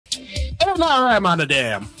And I'm on a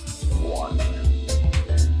dam.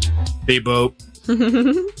 Beep boop.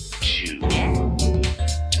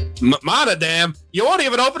 Monodam, you won't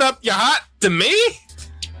even open up your heart to me?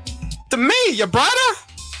 To me, your brother? I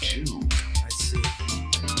see.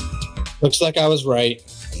 Looks like I was right.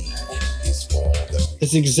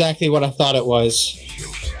 It's exactly what I thought it was.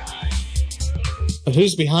 But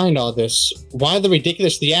who's behind all this? Why the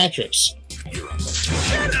ridiculous theatrics?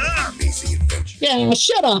 Shut up! Yeah,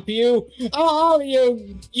 shut up, you! All of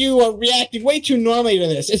you are reacting way too normally to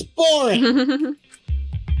this. It's boring.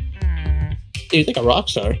 You think a rock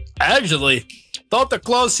star? Actually, don't the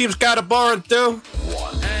clothes seems kind of boring too?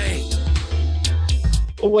 Hey.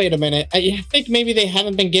 Wait a minute. I think maybe they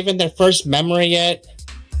haven't been given their first memory yet.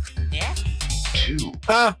 Yeah.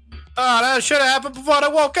 That should have happened before I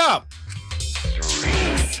woke up.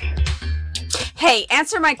 Hey,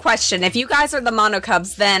 answer my question. If you guys are the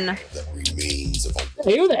Monocubs, then...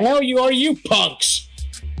 Hey, who the hell are you punks?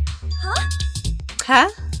 Huh?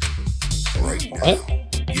 What?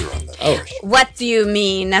 Oh. What do you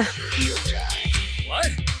mean? What?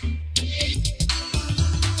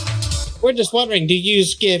 We're just wondering, do you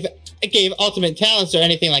give ultimate talents or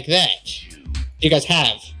anything like that? Do you guys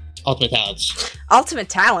have ultimate talents? Ultimate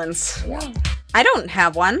talents? I don't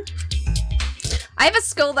have one. I have a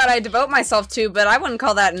skill that I devote myself to, but I wouldn't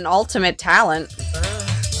call that an ultimate talent.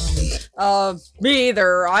 Me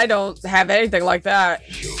either. I don't have anything like that.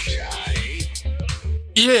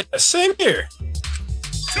 Yeah, same here.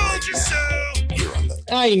 Told you so!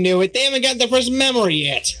 I knew it. They haven't got their first memory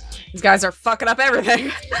yet. These guys are fucking up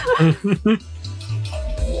everything.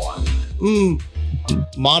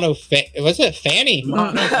 What's it? Fanny?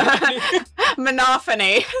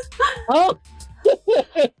 Monophony. Oh.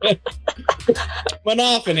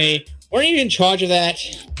 Monophony. Weren't you in charge of that?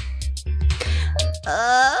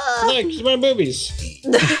 Look, she's wearing boobies.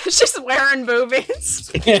 She's wearing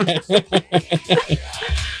boobies.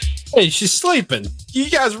 Hey, she's sleeping. You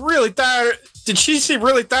guys really tired? Did she seem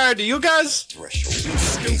really tired to you guys? She's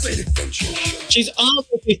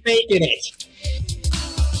obviously faking it.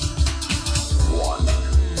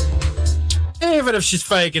 Even if she's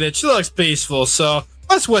faking it, she looks peaceful, so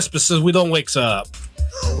let's whisper so we don't wake her up.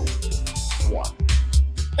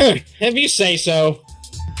 If you say so.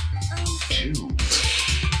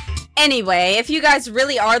 Anyway, if you guys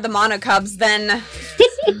really are the Monocubs, then...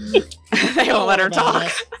 they won't let her talk.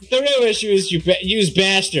 The real issue is you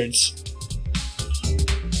bastards.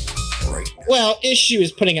 Well, issue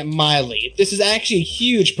is putting it mildly. This is actually a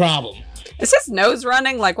huge problem. Is his nose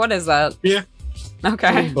running? Like, what is that? Yeah.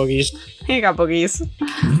 Okay. Boogies. He got boogies.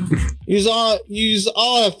 Yous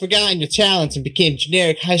all have forgotten your talents and became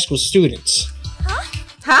generic high school students.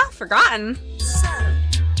 Huh? Forgotten?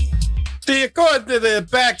 See, according to the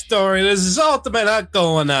backstory, there's this ultimate hunt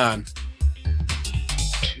going on.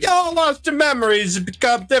 Y'all lost your memories and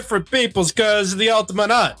become different peoples because of the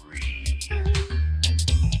ultimate hunt.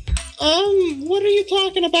 What are you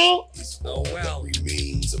talking about? Oh, well.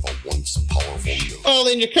 Well,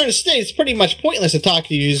 in your current state, it's pretty much pointless to talk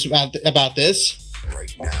to you about this.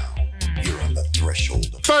 Right now, you're on the threshold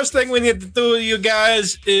of... First thing we need to do, you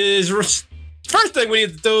guys, is...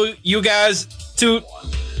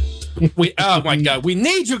 oh my god, we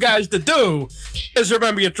need you guys to do is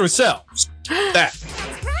remember your true selves. That.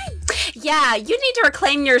 Yeah, you need to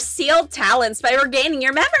reclaim your sealed talents by regaining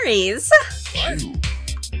your memories.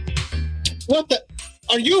 What the?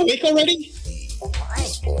 Are you awake already?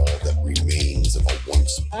 all that remains of a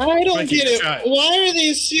once... I don't get it. Why are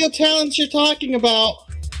these sealed talents you're talking about?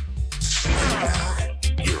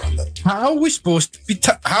 How are we supposed to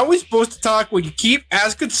talk when you keep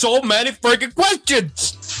asking so many freaking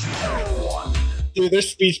questions? Dude, their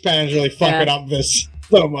speech patterns really fucking up this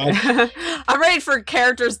so much. I'm ready for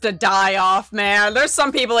characters to die off, man. There's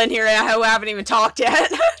some people in here who haven't even talked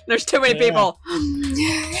yet. There's too many people.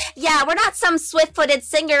 Yeah, we're not some swift-footed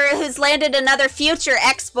singer who's landed another future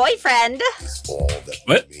ex-boyfriend.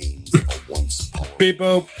 What?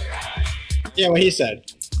 People. Yeah, what he said.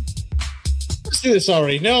 Let's do this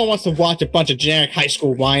already. No one wants to watch a bunch of generic high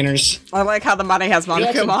school whiners. I like how the money has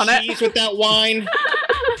Monaco on it. Cheese with that wine.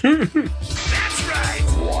 That's right.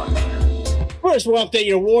 First, we'll update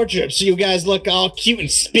your wardrobe so you guys look all cute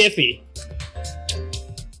and spiffy.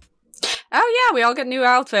 Oh yeah, we all get new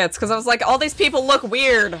outfits, because I was like, all these people look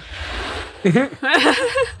weird.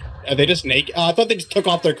 Are they just naked? I thought they just took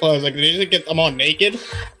off their clothes. Like, did they just get them all naked?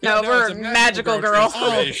 No, we're magical girl.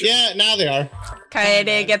 Oh, yeah, now they are.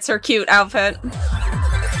 Kaede gets her cute outfit.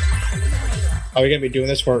 Are we gonna be doing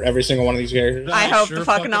this for every single one of these characters? I hope the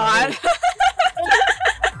fuck not.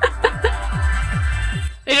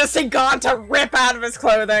 You just see Gonta rip out of his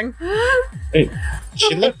clothing. Hey,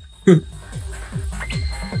 she look.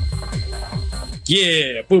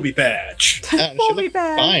 Yeah, booby patch. She looked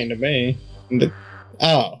fine to me.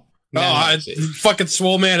 Oh. Fucking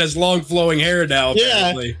Swole Man has long flowing hair now,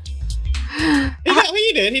 apparently. Yeah.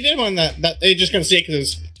 He did. He did one that they just couldn't see it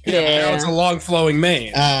because Now it's a long flowing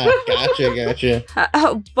mane. Gotcha.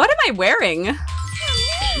 What am I wearing?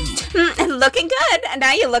 Looking good. And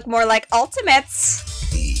now you look more like Ultimates.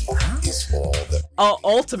 Is all that Oh,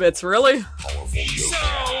 Ultimates, really? powerful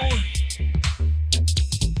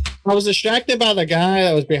I was distracted by the guy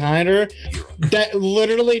that was behind her. That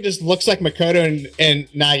literally just looks like Makoto and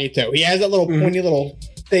Nagito. He has that little pointy little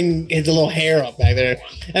thing, his little hair up back there.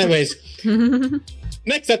 Anyways,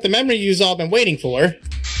 next up, the memory you've all been waiting for.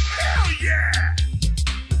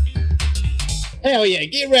 Hell yeah,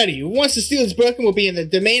 get ready. Once the seal is broken, we'll be in the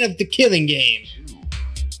domain of the killing game.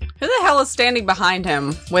 Who the hell is standing behind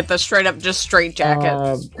him with the straight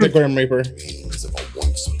jacket? The Grim Reaper. remains of a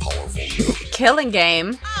once powerful Killing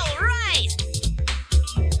game.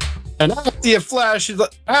 And after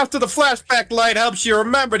the flashback light helps you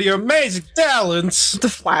remember the amazing talents, The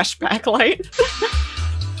flashback light.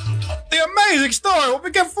 the amazing story will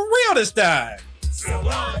begin for real this time.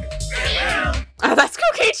 Oh, that's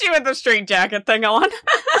Kokichi with the straight jacket thing on.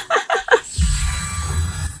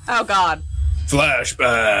 Oh god.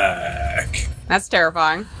 Flashback. That's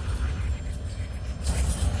terrifying.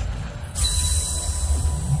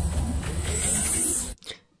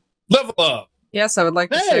 Level up. Yes, I would like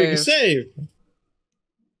to Hey, save. save.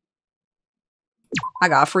 I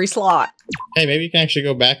got a free slot. Hey, maybe you can actually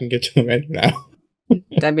go back and get to the menu now.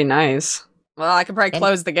 That'd be nice. Well, I could probably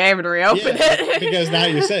close the game and reopen Yeah, it. because now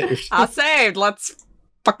you saved. I saved. Let's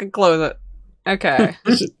fucking close it. Okay.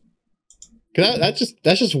 That's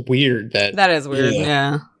just weird. That is weird,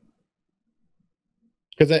 yeah.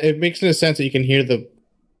 Because it makes no sense that you can hear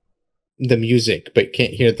the music, but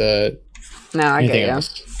can't hear the No, I anything get you.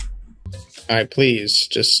 else. All right, please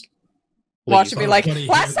just Watch it be like, Please.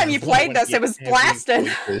 last time you played this, it was blasting.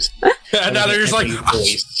 And now they're just like,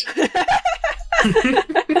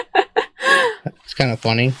 It's kind of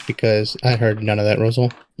funny because I heard none of that,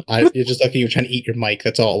 Rosal. You're just like you were trying to eat your mic.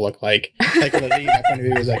 That's all it looked like. Like literally, my point of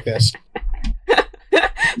view was like this.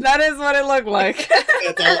 That is what it looked like.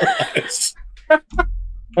 That's all it was.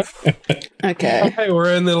 Okay. hey,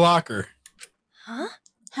 we're in the locker.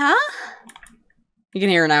 Huh? You can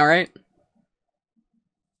hear her now, right?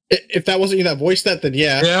 If that wasn't you that voiced that, then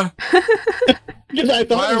yeah. Yeah. Because I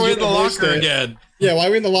thought Why it are was we you in the that voiced locker it. again? Yeah, why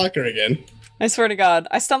are we in the locker again? I swear to God.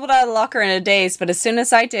 I stumbled out of the locker in a daze, but as soon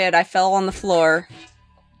as I did, I fell on the floor.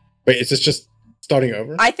 Wait, is this just starting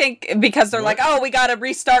over? I think because they're like, oh, we gotta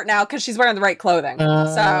restart now because she's wearing the right clothing.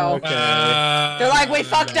 So Okay. they're like, we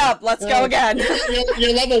fucked up. Let's go again.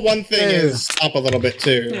 Your level 1 thing is up a little bit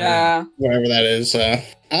too. Yeah. Whatever that is.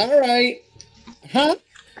 All right. Huh?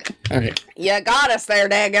 All right. You got us there,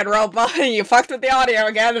 Danganronpa. You fucked with the audio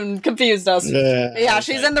again and confused us. Yeah,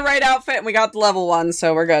 she's in the right outfit and we got the level 1,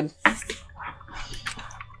 so we're good.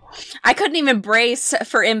 I couldn't even brace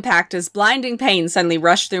for impact as blinding pain suddenly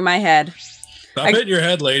rushed through my head. Stop hitting your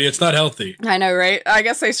head, lady. It's not healthy. I know, right? I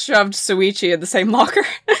guess they shoved Suichi in the same locker.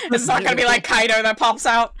 It's not gonna be like Kaido that pops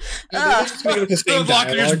out. Ugh. The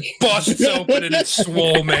locker just busts open and it's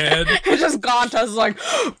Swole Man. It's just Gonta's like,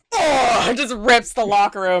 oh, it just rips the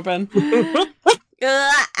locker open.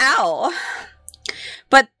 Ow.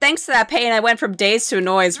 But thanks to that pain, I went from dazed to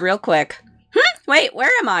noise real quick. Wait,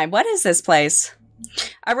 where am I? What is this place?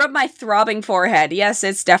 I rubbed my throbbing forehead. Yes,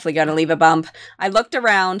 it's definitely gonna leave a bump. I looked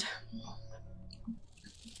around.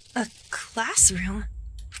 A classroom?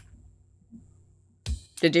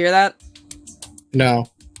 Did you hear that? No.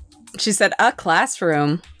 She said, a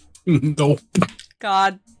classroom. Nope.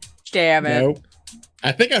 God damn it. Nope.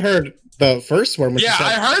 I think I heard the first one. When Yeah, she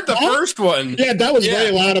said, I heard the first one. Yeah, that was Yeah.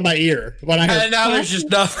 very loud in my ear when I heard. And now there's just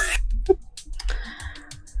nothing.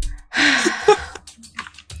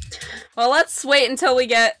 Well, let's wait until we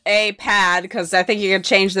get a pad, because I think you can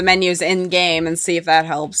change the menus in-game and see if that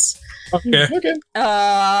helps. Okay. Okay.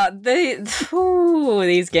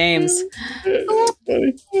 These games.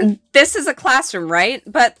 Funny. This is a classroom, right?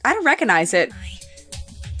 But I don't recognize it.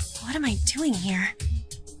 What am I doing here?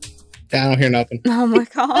 Yeah, I don't hear nothing. Oh my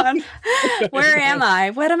god. Where am I?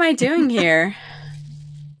 What am I doing here?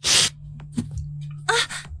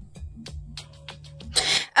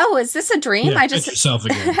 Oh, is this a dream? Yeah, pinch yourself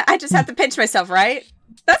again. I just have to pinch myself, right?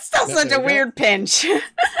 That's still There such a you go. weird pinch.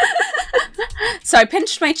 So I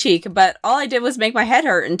pinched my cheek, but all I did was make my head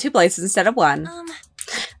hurt in 2 places instead of 1.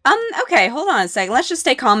 Okay, hold on a second. Let's just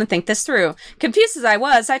stay calm and think this through. Confused as I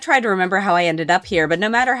was, I tried to remember how I ended up here, but no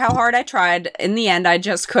matter how hard I tried, in the end, I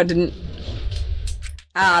just couldn't.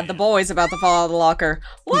 The boy's about to fall out of the locker.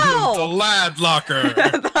 Whoa! The lad locker.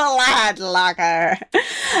 The lad locker.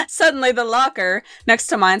 Suddenly, the locker next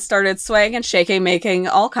to mine started swaying and shaking, making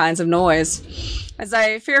all kinds of noise. As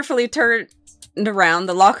I fearfully turned around,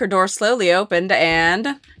 the locker door slowly opened,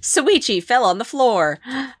 and Suichi fell on the floor.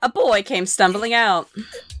 A boy came stumbling out.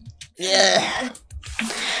 Ugh.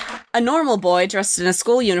 A normal boy dressed in a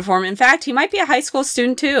school uniform. In fact, he might be a high school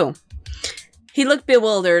student, too. He looked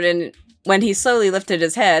bewildered, and when he slowly lifted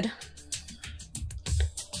his head...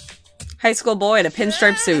 High school boy in a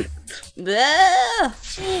pinstripe suit. Ugh.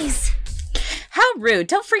 Jeez. How rude.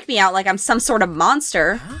 Don't freak me out like I'm some sort of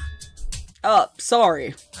monster. Huh? Oh,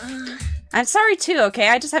 sorry. I'm sorry too, okay?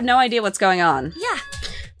 I just have no idea what's going on. Yeah.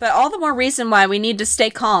 But all the more reason why we need to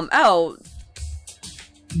stay calm. Oh.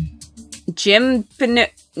 Jim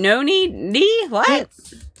Pinoni? What?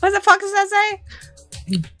 What the fuck does that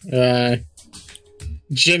say?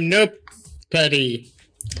 Gymnopedy.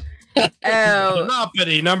 Oh.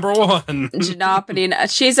 Gymnopedy, number one. Gymnopedy.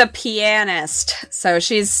 She's a pianist, so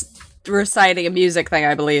she's reciting a music thing,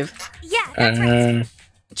 I believe. Yeah, that's right.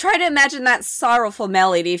 Try to imagine that sorrowful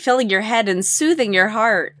melody filling your head and soothing your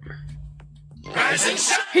heart.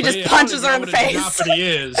 He just punches her in the face. Gymnopedy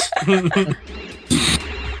is.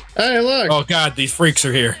 Hey, look. Oh god, these freaks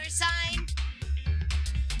are here.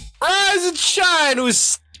 Rise and shine,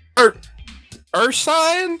 who's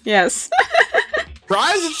Ursine? Yes.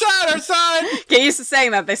 Rise and shine, Ursine! Get used to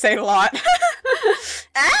saying that, they say it a lot.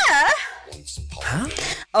 Ah! Huh?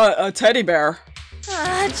 A teddy bear.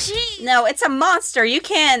 Gee. No, it's a monster. You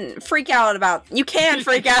can freak out about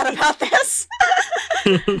this.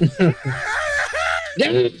 I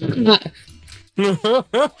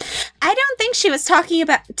don't think she was talking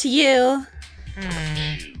to you.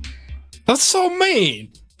 That's so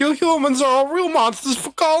mean. You humans are all real monsters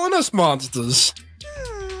for calling us monsters.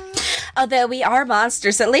 Although we are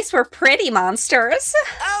monsters, at least we're pretty monsters.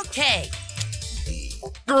 Okay.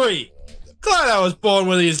 Agree. Glad I was born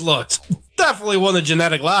with these looks. Definitely won the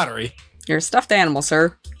genetic lottery. You're a stuffed animal,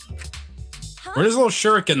 sir. Where does little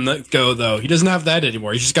shuriken go, though? He doesn't have that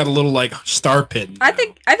anymore. He's just got a little, like, star pin. I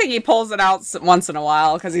think he pulls it out once in a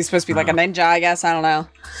while, because he's supposed to be like a ninja, I guess. I don't know.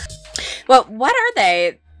 Well, what are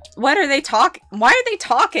they? What are they talking? Why are they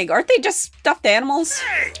talking? Aren't they just stuffed animals?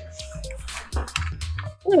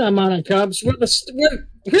 We're not mono cubs. We're the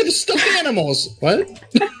stuffed animals. What?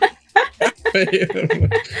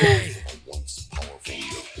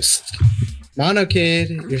 Mono kid,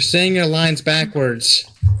 you're saying your lines backwards.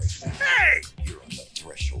 Hey! You're on the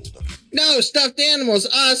threshold of... No, stuffed animals,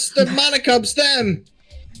 us, the mono cubs, them.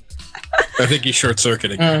 I think he's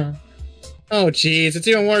short-circuiting. Oh, jeez, it's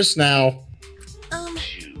even worse now.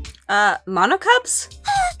 Monocubs?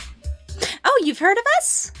 Oh, you've heard of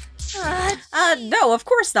us? No, of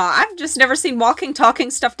course not. I've just never seen walking, talking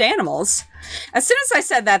stuffed animals. As soon as I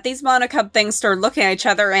said that, these monocub things started looking at each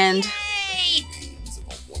other and... Yay!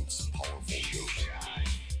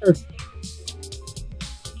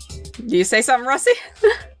 Do you say something, Rusty?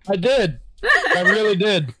 I did. I really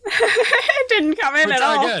did. It didn't come in at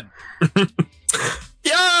all. Good.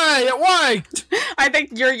 Yay! It worked! I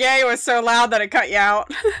think your yay was so loud that it cut you out.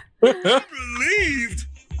 Relieved!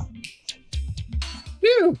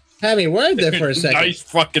 Phew. Had me worried there for a second. Nice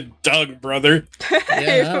fucking tongue, brother.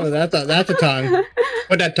 Yeah, that's a tongue.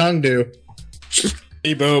 What'd that tongue do?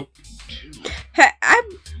 Hey, boop. Hey, I'm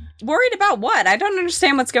worried about what? I don't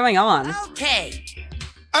understand what's going on. Okay.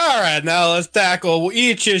 Alright, now let's tackle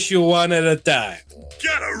each issue one at a time.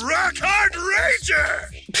 Get a rock hard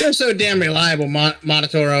ranger! You're so damn reliable,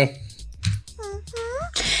 Monotoro.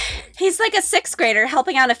 He's like a 6th grader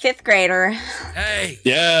helping out a 5th grader. Hey!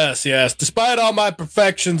 Yes, yes. Despite all my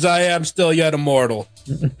perfections, I am still yet immortal.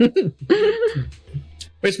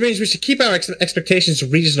 Which means we should keep our expectations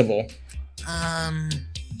reasonable.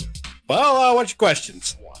 Well, what's your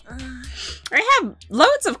questions? I have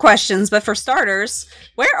loads of questions, but for starters,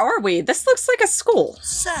 where are we? This looks like a school.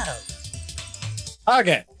 So.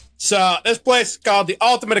 Okay, so this place is called the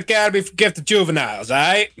Ultimate Academy for Gifted Juveniles,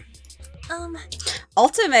 alright?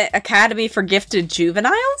 Ultimate Academy for Gifted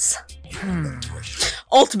Juveniles?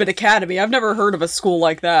 Ultimate Academy? I've never heard of a school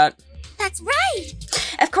like that. That's right!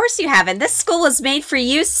 Of course you haven't. This school was made for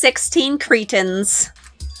you 16 cretins.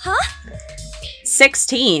 Huh?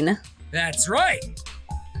 16? That's right!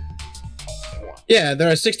 Yeah,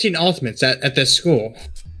 there are 16 ultimates at this school.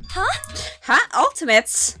 Huh? Huh?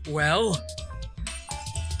 Ultimates? Well,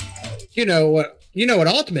 You know what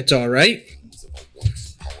ultimates are, right?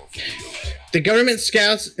 The government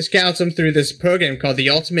scouts them through this program called the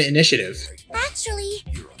Ultimate Initiative. Actually,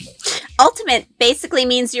 Ultimate basically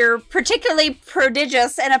means you're particularly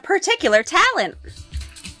prodigious in a particular talent.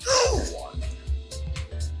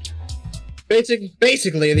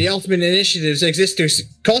 Basically, the Ultimate Initiatives exist to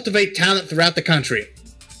cultivate talent throughout the country.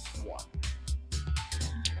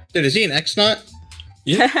 Dude, is he an X-Naut?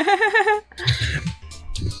 Yeah.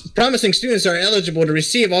 Promising students are eligible to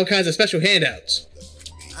receive all kinds of special handouts.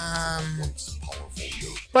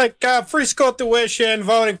 Like free school tuition,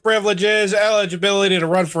 voting privileges, eligibility to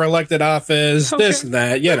run for elected office, this and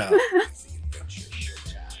that, you know.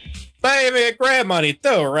 Baby, grant money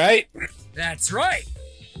too, right? That's right.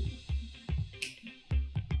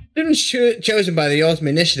 Students chosen by the Ultimate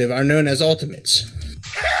Initiative are known as Ultimates.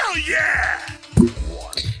 Hell yeah!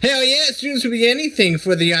 Hell yeah, students will be anything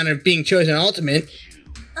for the honor of being chosen Ultimate.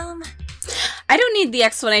 I don't need the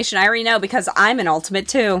explanation. I already know because I'm an ultimate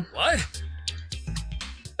too. What?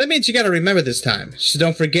 That means you gotta remember this time, so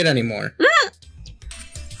don't forget anymore.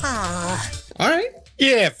 Alright.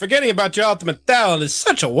 Yeah, forgetting about your ultimate talent is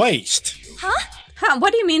such a waste. Huh?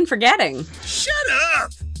 What do you mean forgetting? Shut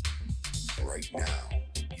up!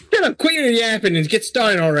 Shut up, quit your yapping and get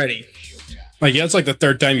started already. Like, yeah, it's like the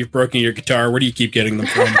third time you've broken your guitar. Where do you keep getting them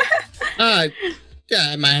from?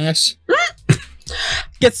 Yeah, my ass.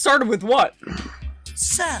 Get started with what?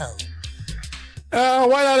 so.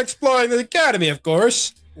 Why not exploring the academy, of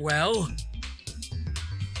course? Well,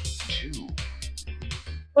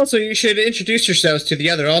 Also, you should introduce yourselves to the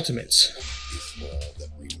other Ultimates.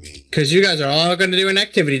 Because you guys are all going to do an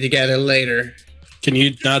activity together later. Can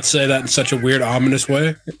you not say that in such a weird, ominous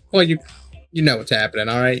way? Well, you know what's happening,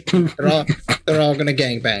 alright? They're all going to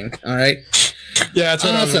gangbang, alright? Yeah, that's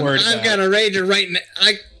what I'm worried about. I've got a rager right now.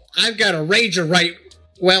 I've got a rager right...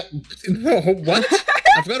 Well, what?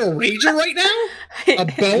 I've got a rager right now? A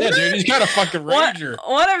boner? Yeah, dude, he's got a fucking rager.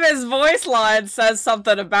 One of his voice lines says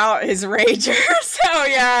something about his rager, so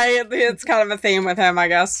yeah, it's kind of a theme with him, I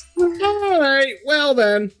guess. Alright, well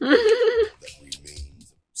then.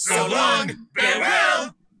 so long,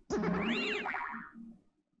 farewell!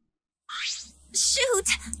 Shoot!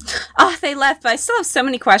 Oh, they left, but I still have so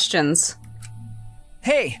many questions.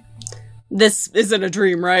 Hey, This isn't a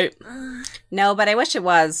dream, right? No, but I wish it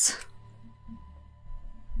was.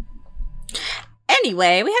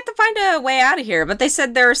 Anyway, we have to find a way out of here, but they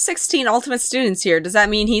said there are 16 ultimate students here. Does that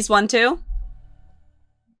mean he's one too?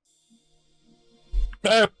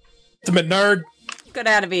 Ultimate nerd. Good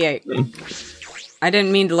out of V8. I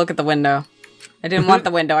didn't mean to look at the window. I didn't want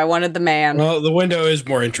the window, I wanted the man. Well, the window is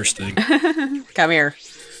more interesting. Come here.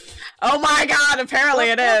 Oh my god, apparently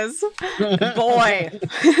it is. Boy.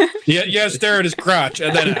 Yeah, stare at his crotch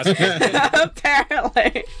and then ask.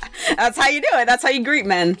 Apparently. That's how you do it. That's how you greet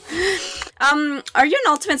men. Are you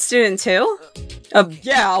an ultimate student too?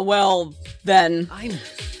 Yeah, well, then. I'm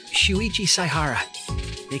Shuichi Saihara.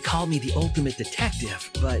 They call me the ultimate detective,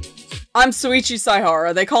 but... I'm Suichi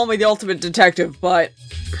Saihara. They call me the ultimate detective, but...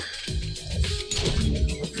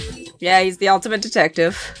 Yeah, he's the ultimate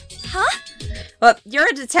detective. Huh? Well, you're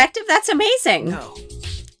a detective? That's amazing. no.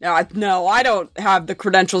 No, I don't have the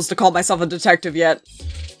credentials to call myself a detective yet.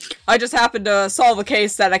 I just happened to solve a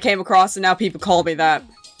case that I came across, and now people call me that.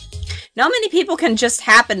 Not many people can just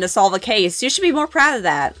happen to solve a case. You should be more proud of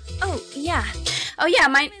that. Oh, yeah. Oh yeah,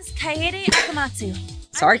 My name is Kaede Akamatsu.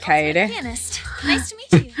 Sorry, I'm the ultimate Kaede. pianist. Nice to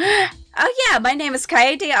meet you. Oh yeah, my name is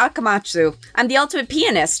Kaede Akamatsu. I'm the ultimate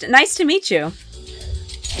pianist. Nice to meet you.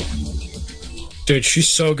 Dude, she's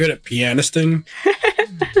so good at pianisting.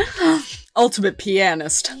 Ultimate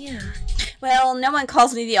pianist. Yeah. Well, no one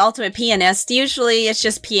calls me the ultimate pianist. Usually it's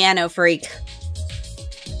just piano freak.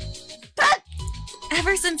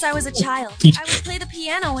 Ever since I was a child, I would play the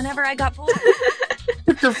piano whenever I got bored.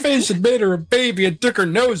 Took her face and made her a baby and took her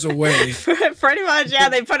nose away. Pretty much, yeah.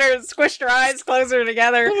 They put her, squished her eyes closer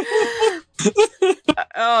together.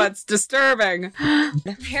 Oh, it's disturbing.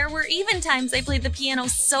 There were even times I played the piano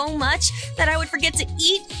so much that I would forget to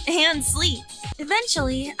eat and sleep.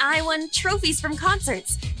 Eventually, I won trophies from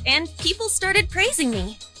concerts, and people started praising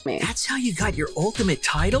me. That's how you got your ultimate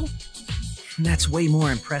title? That's way more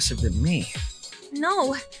impressive than me.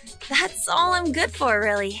 No, that's all I'm good for,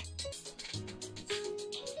 really.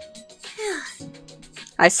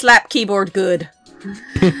 I slap keyboard good.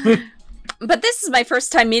 But this is my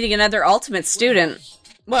first time meeting another ultimate student.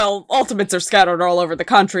 Well, ultimates are scattered all over the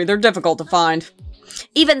country. They're difficult to find.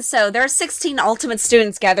 Even so, there are 16 ultimate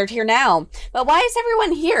students gathered here now. But why is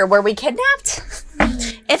everyone here? Were we kidnapped?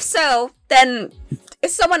 If so, then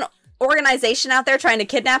is someone organization out there trying to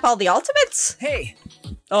kidnap all the ultimates? Hey,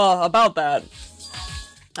 About that.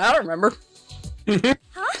 I don't remember.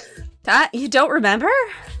 Huh? You don't remember?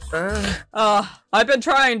 I've been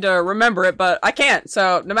trying to remember it, but I can't,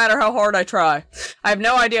 so no matter how hard I try. I have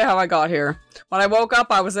no idea how I got here. When I woke up,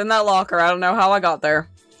 I was in that locker. I don't know how I got there.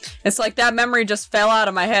 It's like that memory just fell out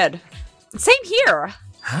of my head. Same here.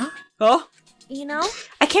 Huh? Oh? You know?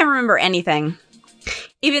 I can't remember anything.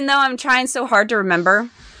 Even though I'm trying so hard to remember.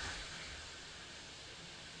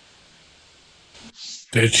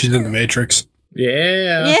 Dude, she's in the Matrix.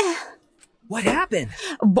 Yeah. Yeah. What happened?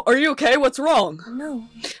 Are you okay? What's wrong? No.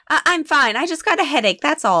 I'm fine. I just got a headache,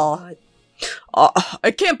 that's all.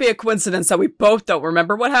 It can't be a coincidence that we both don't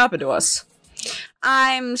remember what happened to us.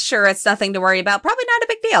 I'm sure it's nothing to worry about. Probably not a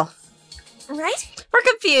big deal. Right? We're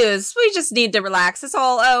confused. We just need to relax. It's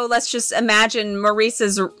all, let's just imagine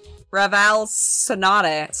Maurice's Raval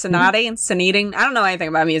sonating. I don't know anything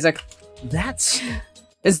about music.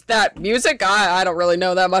 Is that music? I don't really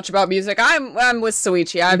know that much about music. I'm with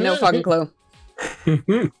Suichi. I have no fucking clue.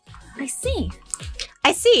 I see.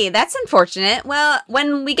 I see. That's unfortunate. Well,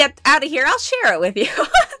 when we get out of here, I'll share it with you.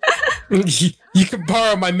 You can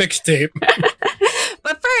borrow my mixtape.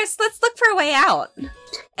 But first, let's look for a way out.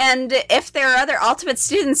 And if there are other Ultimate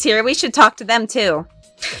students here, we should talk to them too.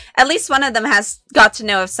 At least one of them has got to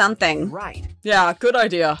know of something. Right. Yeah, good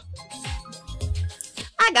idea.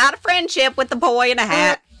 I got a friendship with the boy in a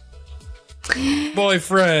hat.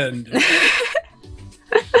 Boyfriend.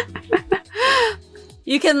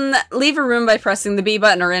 You can leave a room by pressing the B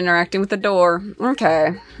button or interacting with the door.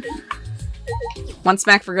 Okay. One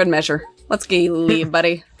smack for good measure. Let's leave,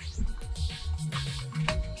 buddy.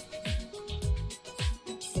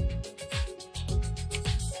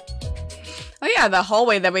 Oh yeah, the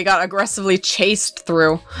hallway that we got aggressively chased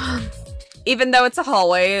through. Even though it's a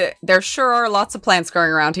hallway, there sure are lots of plants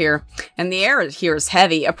growing around here. And the air here is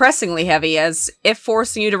heavy, oppressingly heavy, as if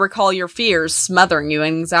forcing you to recall your fears, smothering you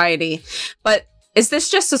in anxiety. But is this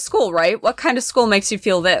just a school, right? What kind of school makes you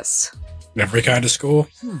feel this? Every kind of school.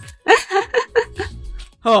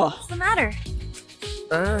 Oh. What's the matter?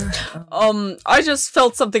 I just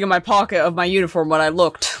felt something in my pocket of my uniform when I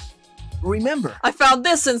looked. Remember. I found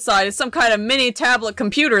this inside. It's some kind of mini tablet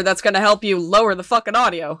computer that's gonna help you lower the fucking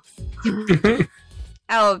audio.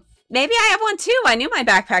 Oh, maybe I have one too. I knew my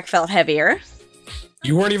backpack felt heavier.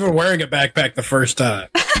 You weren't even wearing a backpack the first time.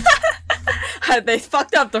 They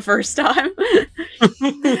fucked up the first time.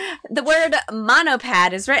 The word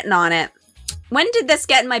monopad is written on it. When did this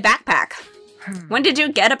get in my backpack? When did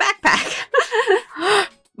you get a backpack?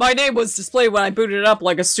 My name was displayed when I booted it up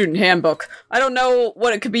like a student handbook. I don't know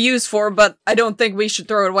what it could be used for, but I don't think we should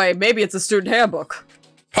throw it away. Maybe it's a student handbook.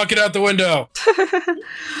 Huck it out the window.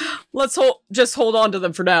 Let's just hold on to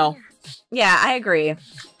them for now. Yeah, I agree.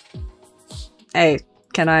 Hey,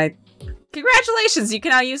 can I... Congratulations, you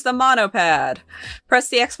can now use the monopad. Press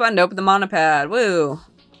the X button to open the monopad. Woo.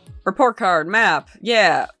 Report card, map,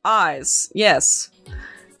 yeah. Eyes, yes.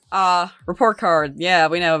 Report card, yeah,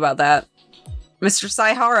 we know about that. Mr.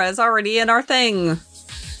 Saihara is already in our thing.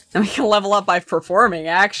 And we can level up by performing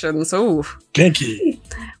actions, ooh. Kinky.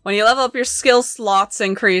 When you level up, your skill slots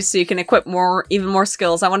increase so you can equip even more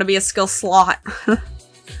skills. I want to be a skill slot.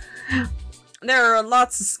 There are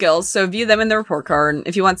lots of skills, so view them in the report card.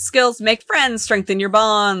 If you want skills, make friends, strengthen your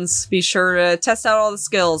bonds. Be sure to test out all the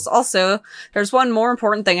skills. Also, there's one more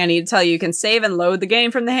important thing I need to tell you. You can save and load the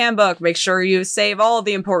game from the handbook. Make sure you save all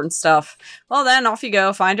the important stuff. Well then, off you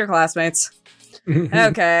go. Find your classmates.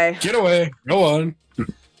 Okay. Get away. Go on.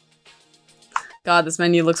 God, this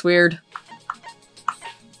menu looks weird.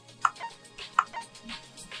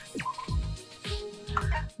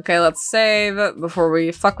 Okay, let's save before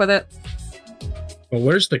we fuck with it. Well,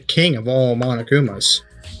 where's the king of all Monokumas?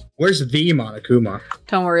 Where's the Monokuma?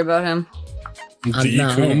 Don't worry about him. The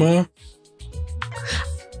no. Kuma.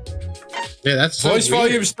 Yeah, that's so Voice weird.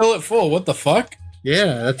 volume's still at full. What the fuck? Yeah,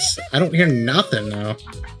 that's... I don't hear nothing now.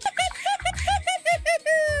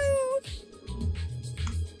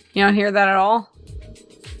 You don't hear that at all?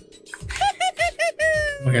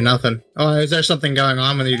 I don't hear nothing. Oh, is there something going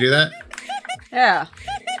on when you do that? Yeah.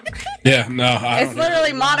 Yeah, no. I It's don't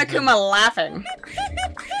literally Monokuma laughing.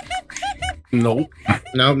 Nope.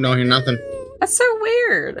 Nope, don't hear nothing. That's so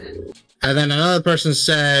weird. And then another person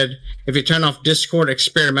said, if you turn off Discord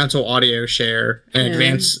experimental audio share and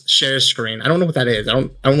advanced share screen. I don't know what that is. I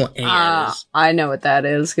don't know what any of that is. I know what that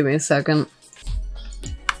is. Give me a second.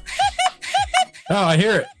 Oh, I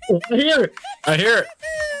hear it. I hear it. I hear it.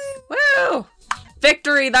 Woo!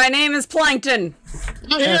 Victory, thy name is Plankton!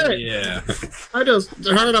 I hear it. Yeah. I just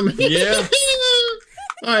heard him. Yeah.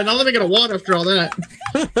 Alright, now let me get a water after all that.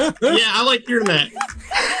 Yeah, I like hearing that.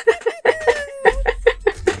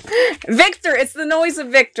 Victor! It's the noise of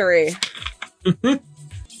victory!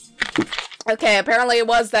 Okay, apparently it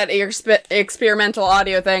was that experimental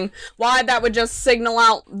audio thing. Why that would just signal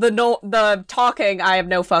out the talking, I have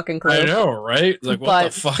no fucking clue. I know, right? Like,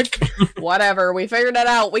 what the fuck? Whatever, we figured it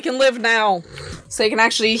out. We can live now. So you can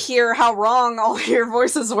actually hear how wrong all your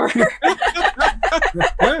voices were.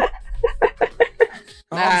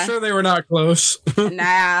 I'm sure they were not close.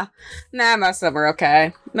 Nah, most of them were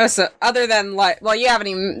okay. Other than, like, well, you haven't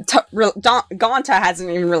even, Gonta hasn't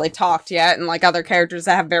even really talked yet, and, like, other characters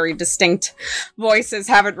that have very distinct voices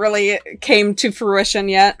haven't really came to fruition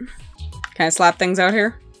yet. Can I slap things out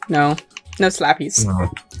here? No. No slappies.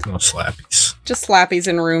 No slappies. Just slappies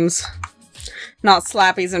in rooms. Not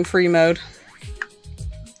slappies in free mode.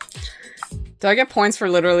 Do I get points for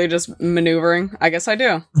literally just maneuvering? I guess I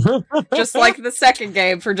do. Just like the second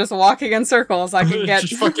game for just walking in circles, I can get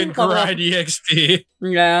just fucking grind EXP.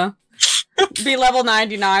 Yeah. Be level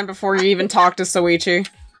 99 before you even talk to Soichi.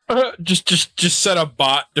 Just set a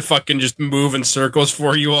bot to fucking just move in circles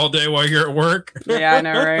for you all day while you're at work. Yeah, I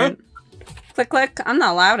know, right? Click, click. I'm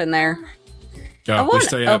not allowed in there. Oh, I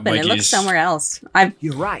won't open. It looks somewhere else.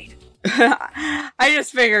 You're right. I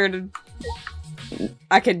just figured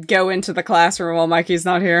I could go into the classroom while Mikey's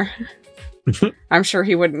not here. I'm sure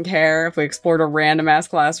he wouldn't care if we explored a random-ass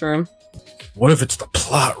classroom. What if it's the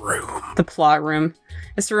plot room? The plot room.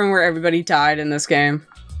 It's the room where everybody died in this game.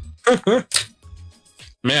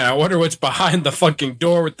 Man, I wonder what's behind the fucking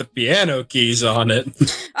door with the piano keys on it.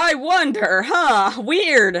 I wonder, huh?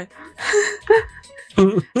 Weird.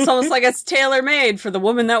 It's almost like it's tailor-made for the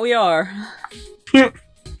woman that we are. I'll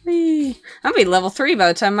be level 3 by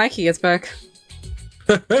the time Mikey gets back.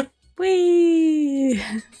 Whee!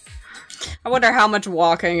 I wonder how much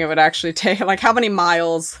walking it would actually take. Like, how many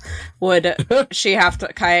miles would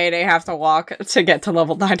Kaede have to walk to get to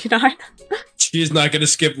level 99? She's not gonna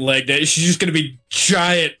skip leg day. She's just gonna be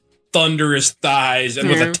giant, thunderous thighs and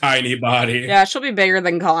with a tiny body. Yeah, she'll be bigger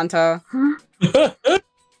than Kanta.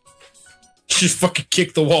 Just fucking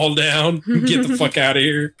kick the wall down. Get the fuck out of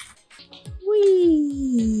here.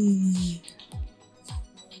 Whee!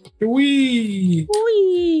 Wee!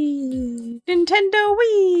 Wee! Nintendo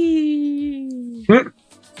Wii!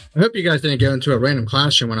 I hope you guys didn't go into a random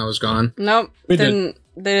classroom when I was gone. Nope. We They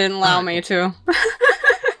didn't allow me to.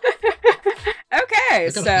 Okay,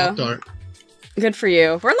 so good for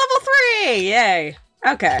you. We're level 3! Yay!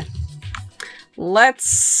 Okay.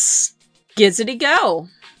 Let's gizzity go.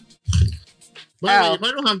 Well, I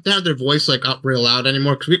don't have to have their voice like up real loud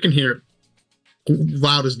anymore because we can hear it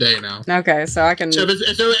loud as day now. Okay, so I can. So if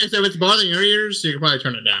it's bothering your ears, you can probably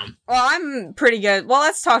turn it down. Well, I'm pretty good. Well,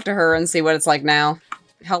 let's talk to her and see what it's like now.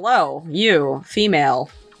 Hello, you, female.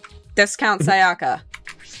 Discount Sayaka.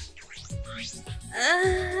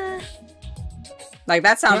 Like,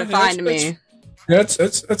 that sounded fine to me. That's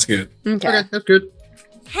good. Okay, that's good.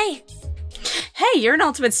 Hey. Hey, you're an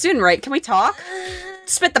ultimate student, right? Can we talk?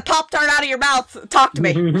 Spit the Pop-Tart out of your mouth. Talk to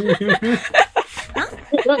me.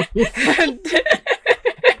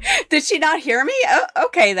 Did she not hear me? Oh,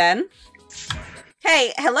 okay, then.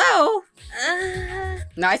 Hey, hello?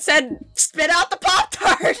 No, I said spit out the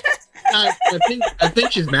Pop-Tart. I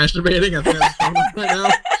think she's masturbating. I think that's going on right now.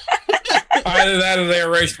 Either that or they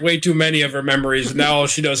erased way too many of her memories. Now all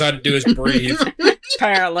she knows how to do is breathe.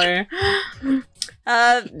 Apparently.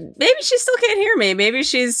 Maybe she still can't hear me. Maybe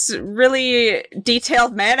she's really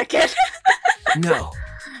detailed mannequin. No.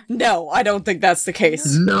 No, I don't think that's the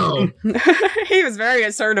case. No. He was very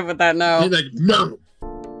assertive with that no. He's like, no.